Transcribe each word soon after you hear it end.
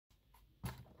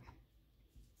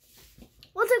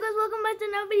What's up guys, welcome back to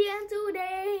another video, and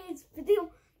today's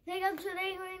video,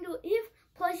 today we're going to do if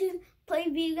plushies play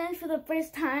video games for the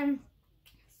first time.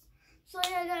 So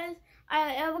yeah guys,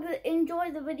 I hope you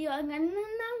enjoy the video. I'm not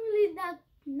really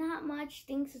not much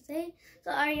things to say.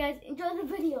 So alright guys, enjoy the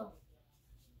video.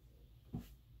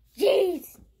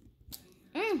 Jeez!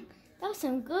 That was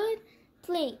some good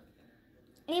play.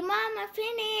 Hey mom, I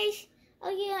finished. Oh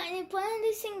yeah, and playing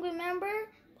this thing, remember?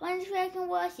 Playing this way I can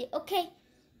watch it. Okay.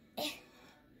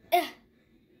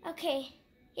 Okay.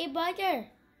 Hey, brother.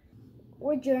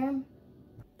 Or Germ.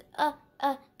 Can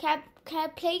I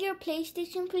play your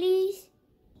PlayStation, please?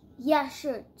 Yeah,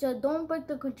 sure. So don't break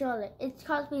the controller. It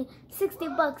cost me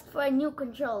 $60 for a new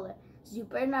controller. So you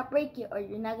better not break it or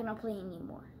you're not gonna play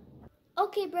anymore.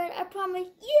 Okay, brother, I promise.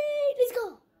 Yay! Let's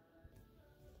go.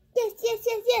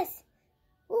 Yes.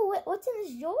 Ooh, what's in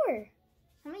this drawer?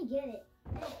 Let me get it.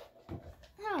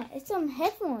 Oh, it's some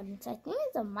headphones. I think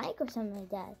it's a mic or something like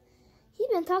that. He's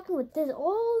been talking with this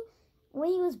all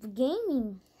when he was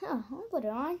gaming. Huh, I'll put it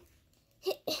on.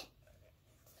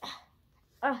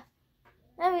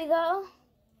 There we go.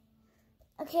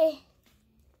 Okay,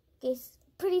 it's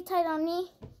pretty tight on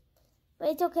me, but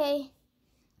it's okay.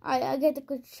 Alright, I'll get the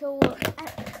controller.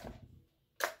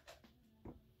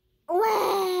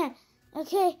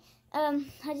 Okay, I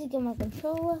just get my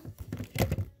controller.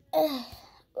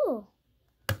 Ooh.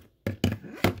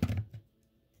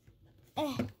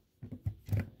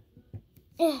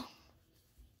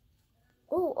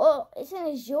 Oh, it's in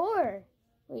a drawer.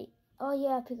 Wait, oh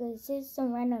yeah, because it says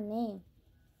some random name.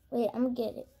 Wait, I'm gonna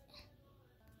get it.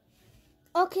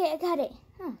 Okay, I got it.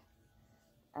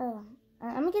 I'm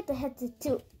gonna get the headset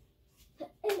too.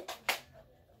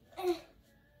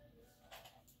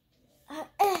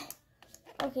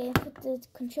 Okay, put the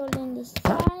controller in this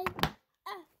side.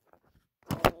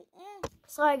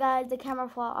 Sorry guys, the camera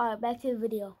fell. Alright, back to the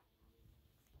video.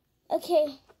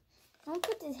 Okay, I'm gonna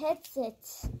put this headset.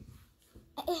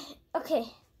 Okay,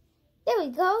 there we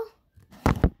go.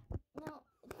 No.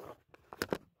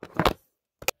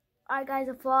 Alright guys,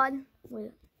 it flawed.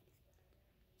 Wait.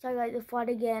 Sorry guys, it flawed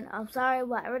again. I'm sorry,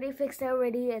 but I already fixed it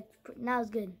already. Now it's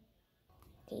good.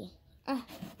 Okay.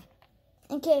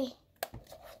 Okay.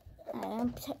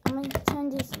 I'm gonna turn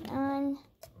this on.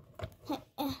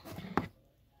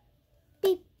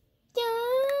 Beep.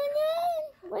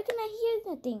 Why can I hear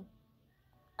nothing?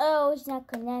 Oh, it's not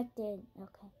connected.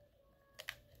 Okay.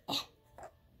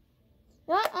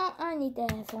 I need the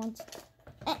headphones.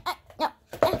 No.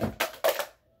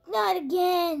 Not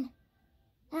again.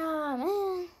 Oh,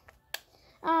 man.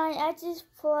 I just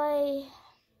play.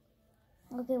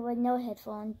 Okay, with no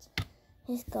headphones.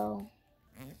 Let's go.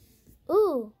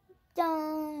 Ooh.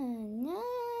 Done.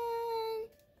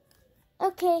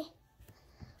 Okay.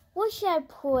 What should I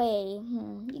play?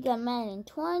 You got Madden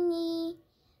 20.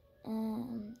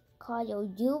 Call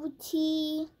of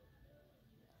Duty.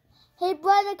 Hey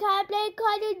brother, can I play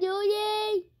Call of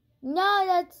Duty?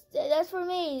 No, that's for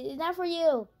me. It's not for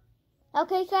you.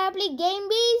 Okay, can I play Game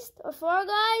Beast or Four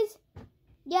Guys?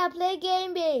 Yeah, play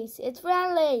Game Beast. It's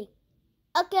friendly.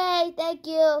 Okay, thank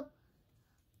you.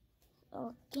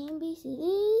 Oh, Game Beast it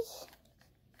is.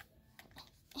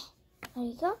 There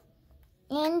you go.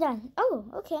 And done. Oh,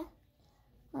 okay.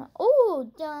 Oh,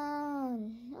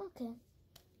 done. Okay.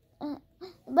 But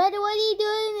what are you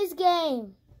doing in this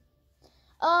game?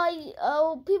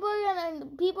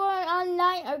 People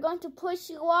online are going to push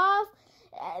you off,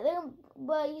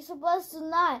 but you're supposed to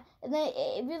not. And then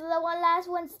if you're the last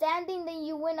one standing, then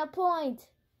you win a point.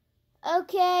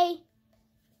 Okay.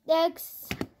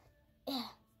 Next. Yeah.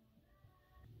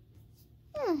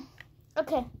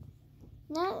 Okay.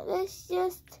 Now let's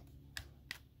just.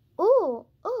 Ooh.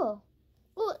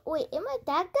 Wait, am I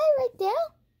that guy right there?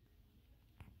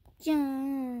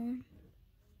 John.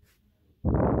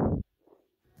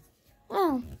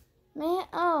 Oh, man.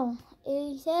 Oh,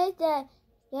 it says that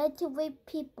you have to wait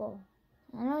people.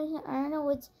 I don't know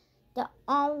what's the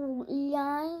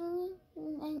online.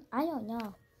 I don't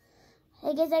know.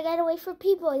 I guess I gotta wait for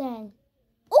people then.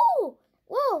 Oh,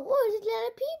 whoa, there's a lot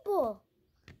of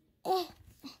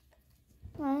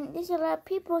people. There's a lot of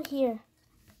people here.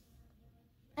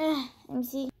 Let me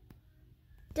see.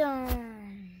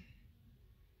 Done.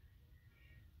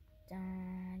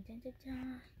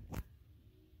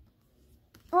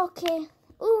 Okay.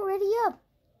 Ooh, ready up.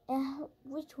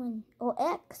 Which one? Oh,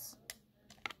 X.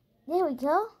 There we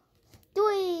go.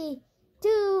 3,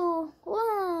 2,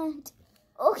 1.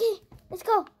 Okay, let's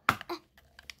go.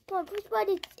 Come on, push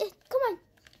button. Come on.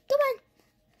 Come on.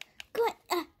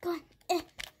 Oh, come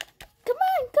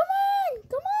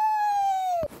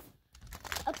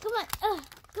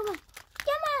on.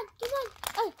 Come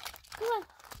on.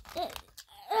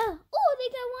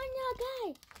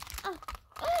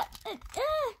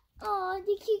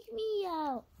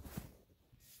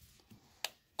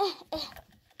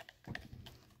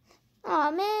 Aw,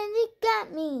 man, they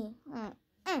got me.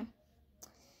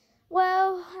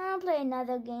 Well, I'll play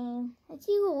another game. Let's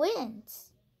see who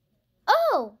wins.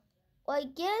 Oh! Well, I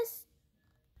guess...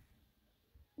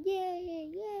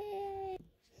 Yay!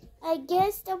 I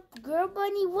guess the girl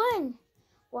bunny won.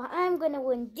 Well, I'm gonna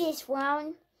win this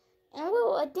round. And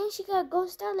well, I think she got a gold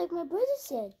star like my brother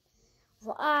said.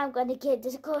 Well, I'm gonna get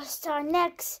this gold star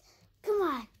next. Come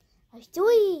on.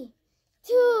 3,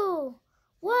 2,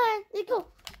 1, let's go.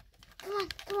 Come on.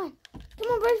 Come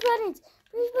on, press buttons.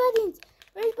 Press buttons.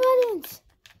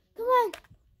 Come on.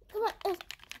 Come on.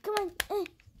 Come on. I'm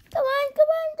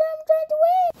trying to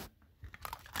win.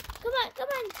 Come on. Come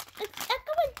on.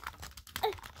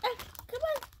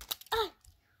 Oh,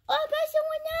 I got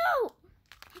someone out.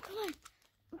 Come on.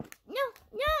 No.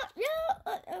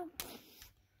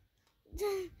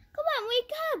 Come on,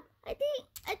 wake up. I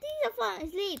think they're falling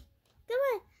asleep. Come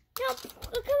on. No.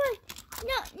 Come on.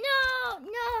 No.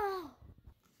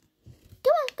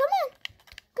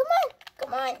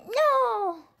 Come on. No.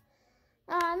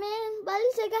 Aw, man. But at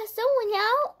least I got someone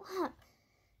out.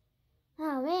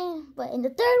 Oh, man. But in the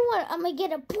third one, I'm going to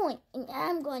get a point. And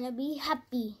I'm going to be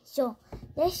happy. So,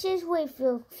 let's just wait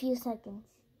for a few seconds.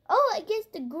 Oh, I guess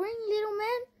the green little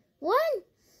man won.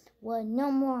 Well,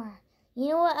 no more. You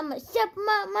know what? I'm going to step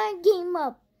my game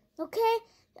up. Okay?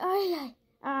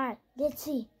 Alright. Let's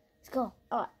see. Let's go.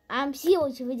 Alright. I'm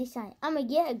serious for this time. I'm going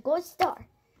to get a gold star.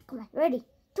 Come on. Ready?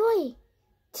 3,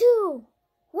 2,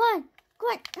 1. Come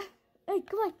on. Hey,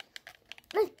 come on.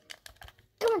 Come on.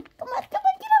 Get up. Come on.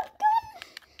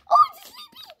 Oh, he's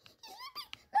sleepy.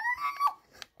 No.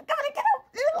 Come on, get up.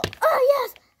 Oh, yes.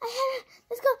 I had it.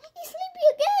 Let's go. He's sleepy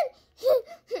again.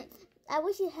 I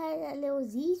wish he had that little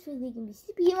Z so he can be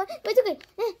sleepy. But it's okay.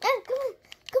 Come on.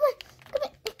 Come on.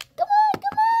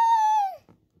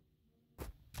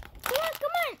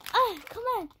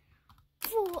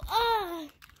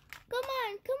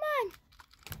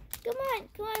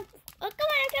 Oh, come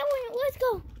on, I got one. Let's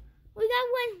go. We got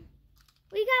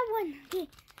one. Okay,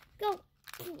 go.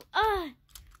 Come on.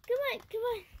 Come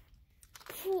on.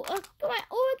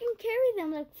 Oh, I can carry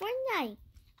them like Fortnite.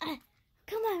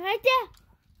 Come on, right there.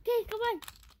 Okay, come on.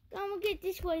 I'm gonna get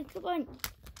this way. Come on.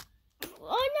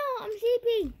 Oh no, I'm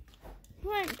sleeping.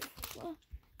 Come on.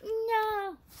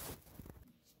 No.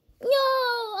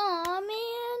 Aw,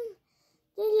 man.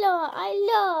 I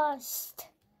lost.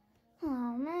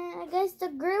 Oh man, I guess the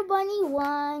girl bunny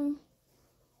won.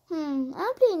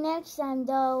 I'll play next time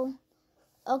though.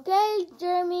 Okay,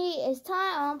 Jeremy, it's time.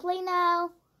 I'll play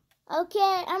now.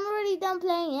 Okay, I'm already done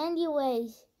playing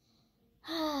anyways.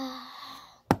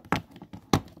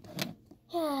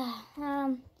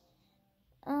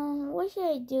 What should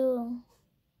I do?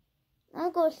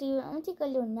 I'm gonna go sleep. I'm gonna take a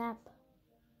little nap.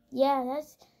 Yeah,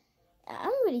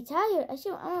 I'm really tired. I'm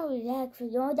gonna relax for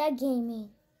all that gaming.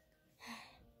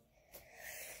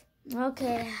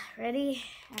 Okay, ready?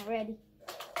 I'm ready.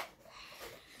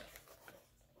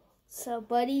 So,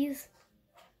 buddies,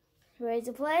 ready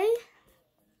to play?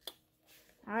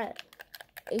 Alright,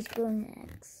 let's go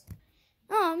next.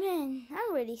 Oh man,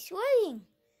 I'm already sweating.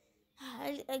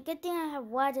 A good thing I have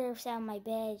water outside my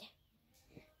bed.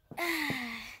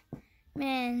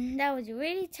 Man, that was a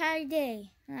really tired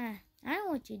day. I don't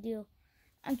know what to do.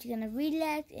 I'm just gonna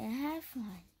relax and have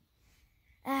fun.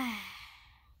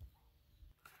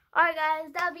 Alright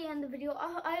guys, that'll be the end of the video.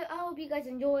 I hope you guys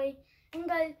enjoy. And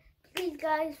guys,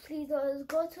 please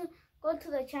go to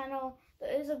the channel.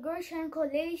 There is a girl channel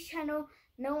called Ladies Channel.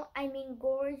 No, I mean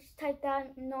Gorge. Type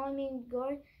that. No, I mean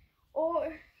Gorge.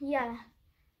 Or yeah,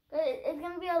 it's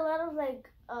gonna be a lot of like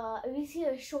if you see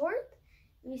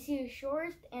a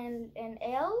short and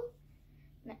L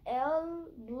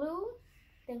blue,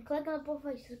 then click on the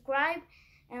profile, subscribe,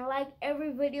 and like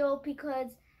every video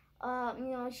because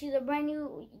she's a brand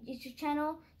new YouTube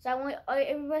channel, so I want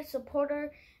everybody to support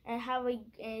her and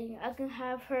I can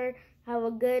have her have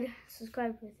a good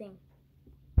subscriber thing.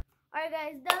 Alright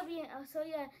guys, that'll be so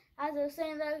yeah, as I was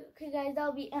saying that, okay guys,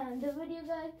 that'll be the video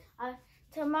guys.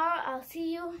 Tomorrow I'll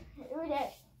see you every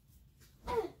day.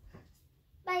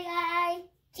 Bye guys.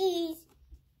 Cheese.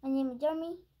 My name is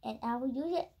Jeremy and I will do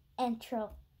the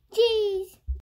intro. Cheese.